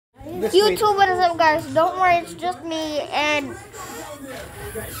YouTube, what is up, guys? Don't worry, it's just me, and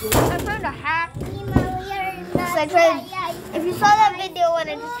I found a hack. If you saw that video when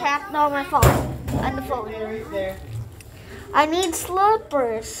I just hacked on my phone, I need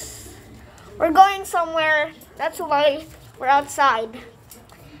slippers. We're going somewhere. That's why we're outside.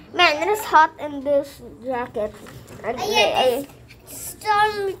 Man, it is hot in this jacket.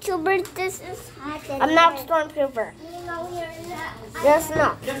 Stormtrooper, this is hot. I'm not Stormtrooper. Yes,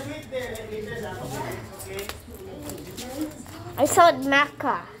 no. I saw it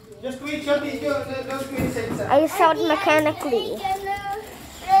Mecha. Just wait, Shorty. Don't wait. I saw it mechanically.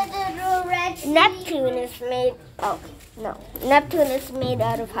 Neptune is made. Oh no, Neptune is made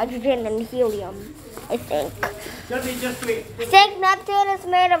out of hydrogen and helium. I think. Shorty, just wait. I think Neptune is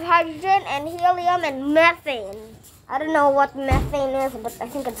made of hydrogen and helium and methane. I don't know what methane is, but I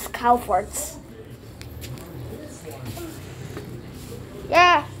think it's cow farts.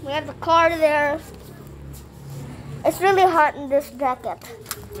 Yeah, we have the car there. It's really hot in this jacket.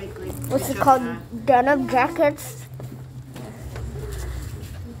 What's it called? Denim jackets.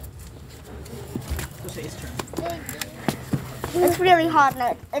 It's really hot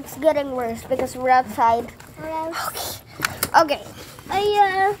now. It's getting worse because we're outside. Okay.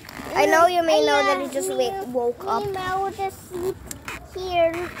 I know you may know that you just woke up. We'll just sleep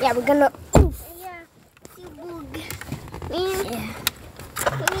here. Yeah, we're gonna. Yeah.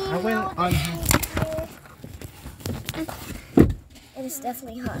 I will on. It is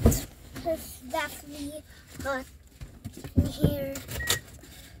definitely hot. It's definitely hot in here.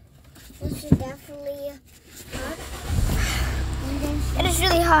 This is definitely hot. It is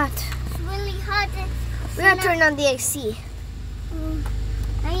really hot. It's really hot. We're gonna turn on the AC.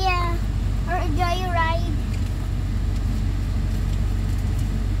 Yeah, or a joyride.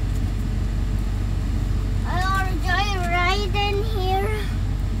 Or a joyride in here.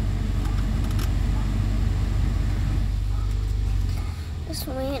 Just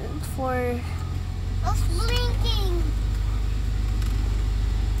waiting for. It's blinking.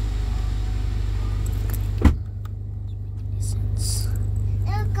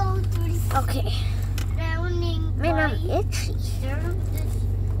 It'll go through the Okay. surrounding. Man, I'm itchy.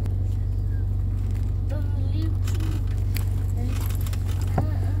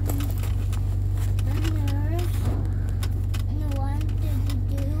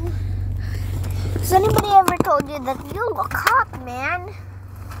 Has anybody ever told you that you look hot, man?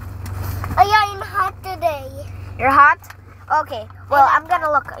 Oh yeah, I'm hot today. You're hot? Okay. Well, I'm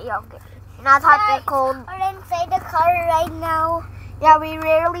gonna look at you. Okay. You're not hot, you're cold. We're inside the car right now. Yeah, we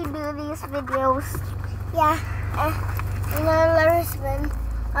rarely do these videos. Yeah. Larson,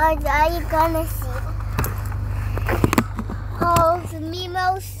 are you gonna see? Oh, the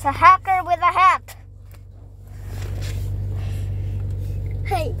Mimos. It's a hacker with a hat.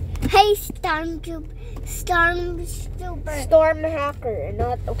 Hey, Stormtrooper. Storm hacker.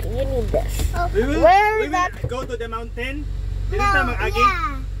 Not okay. You need this. Oh, We will go to the mountain.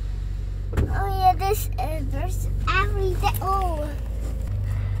 yeah. Oh yeah, there's everything. Oh.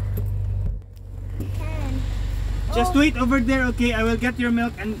 Just wait over there, okay? I will get your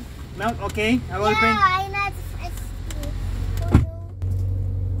milk, okay? I will bring. I know.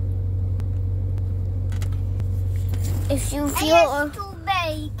 If you It's feel too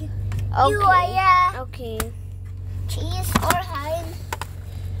big. okay. Okay. Cheese or ham?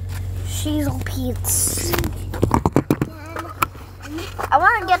 Cheezel Pete's. I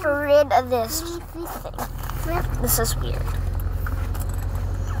want to get rid of this thing. This is weird.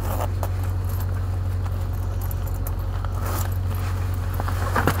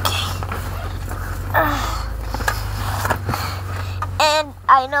 And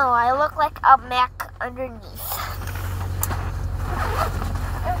I know I look like a Mac underneath.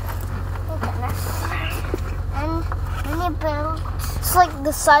 It's like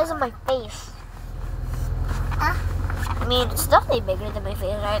the size of my face. I mean, it's definitely bigger than my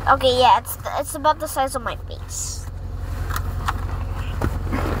face, right? Okay, yeah, it's about the size of my face.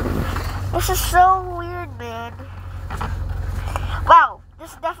 This is so weird, man. Wow,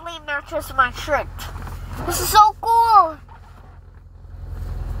 this definitely matches my shirt. This is so cool.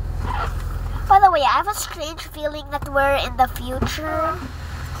 By the way, I have a strange feeling that we're in the future,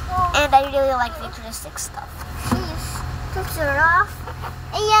 and I really like futuristic stuff. Took it off.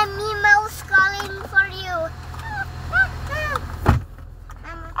 And yeah, Mimo's calling for you.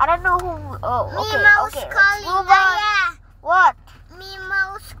 I don't know who. Oh, okay. Mimo's Okay. calling. Let's move on. Yeah. What?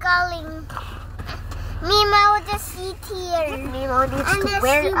 Mimo's calling. Mimo, just sit here. Nemo needs And to the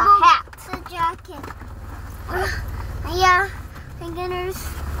wear a Subaru- hat. The jacket. Yeah, I'm gonna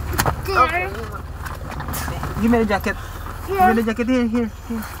Okay. there. Give me the jacket. Give me the jacket here.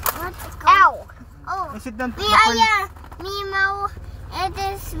 What? Sit down We properly. Mimo, it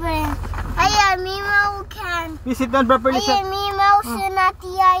is when. Aya, Mimo can. Please sit down properly. Aya, Mimo,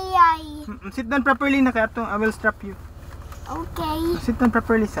 sunati ay. Sit down properly na kato. I will strap you. Okay. Sit down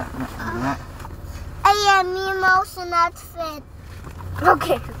properly sa. Aya, Mimo, not fit.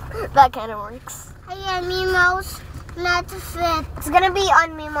 Okay, that kind of works. Aya, Mimo's not fit. It's gonna be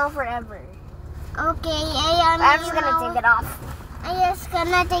on Mimo forever. Okay, Aya, Mimo. I'm just gonna take it off. Aya's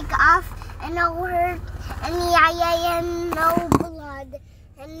gonna take off and no hurt and yaya and no blood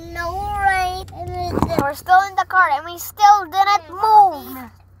and no rain and We're still in the car and we still didn't move.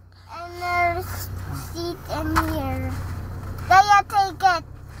 and there's seat in here. Yaya, take it.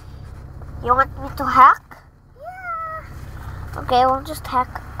 You want me to hack? Yeah. Okay, we'll just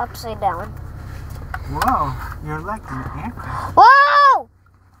hack upside down. Wow, you're like an aircraft. Whoa!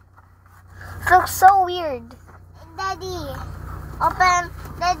 It looks so weird. Daddy, open.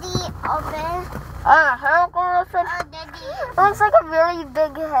 Daddy, open. Daddy. It looks like a very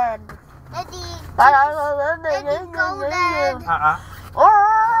big head. Daddy, Daddy, go, Dad.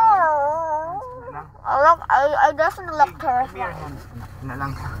 I doesn't look Give me your terrifying. hands. Na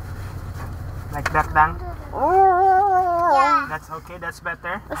lang. Like that lang. Yeah. That's okay. That's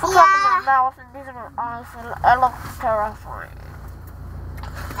better. This looks like my mouth and these are honestly, it looks terrifying.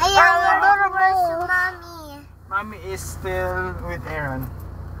 Aya, where's mommy? Mommy is still with Aaron.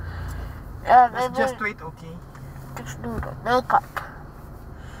 Let's just wait, okay? Just do the makeup.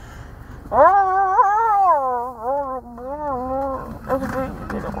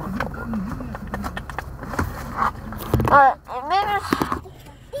 Maybe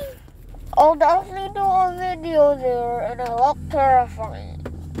I'll definitely do a video there and it looked terrifying.